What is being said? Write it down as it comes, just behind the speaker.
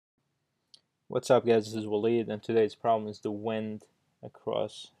What's up, guys? This is Waleed, and today's problem is the wind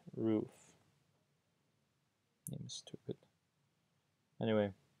across roof. Name is stupid.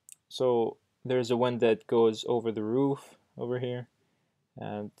 Anyway, so there's a wind that goes over the roof over here,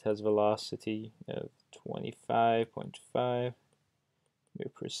 and it has velocity of 25.5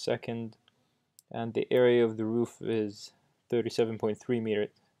 meters per second, and the area of the roof is 37.3 meters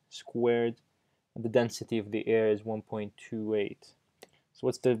squared, and the density of the air is 1.28. So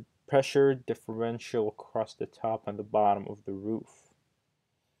what's the pressure differential across the top and the bottom of the roof?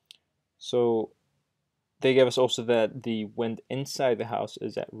 So they gave us also that the wind inside the house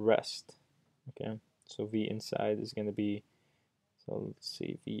is at rest. Okay, so V inside is going to be, so let's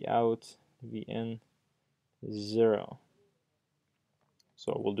see, V out, V in, 0.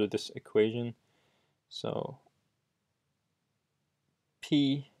 So we'll do this equation. So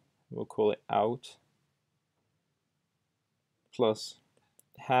P, we'll call it out, plus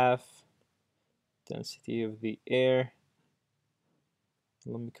half density of the air.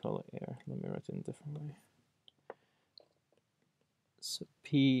 Let me call it air. Let me write it in a different way. So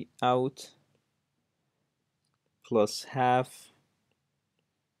P out plus half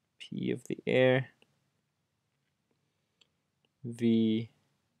P of the air, V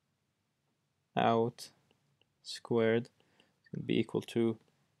out squared is going to be equal to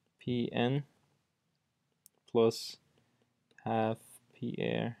Pn plus half P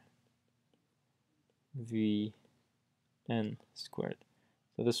air Vn squared.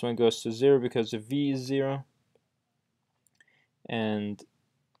 So this one goes to 0 because the V is 0, and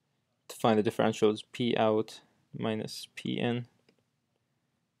to find the differential is P out minus Pn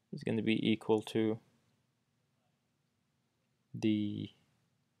is going to be equal to the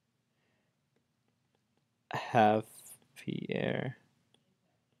half P air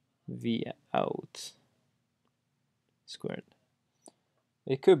V out squared.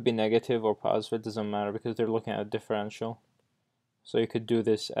 It could be negative or positive, it doesn't matter because they're looking at a differential. So you could do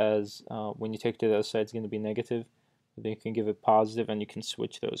this as when you take to the other side, it's going to be negative. But then you can give it positive and you can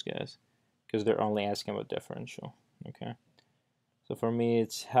switch those guys because they're only asking about differential. Okay. So for me,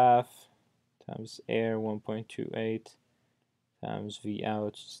 it's half times air 1.28 times V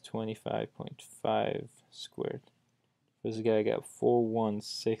out is 25.5 squared. For this guy, I got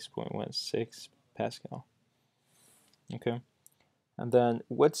 416.16 Pascal. Okay. And then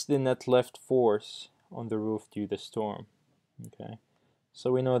what's the net left force on the roof due to the storm? Okay.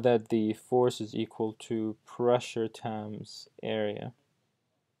 So we know that the force is equal to pressure times area.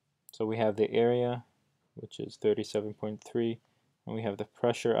 So we have the area, which is 37.3, and we have the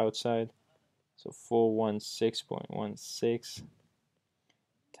pressure outside. So 416.16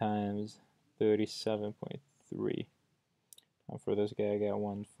 times 37.3. And for this guy, I got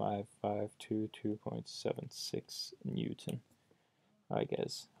 15522.76 Newton. Alright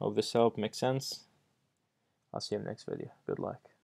guys, hope this helped, makes sense. I'll see you in the next video. Good luck.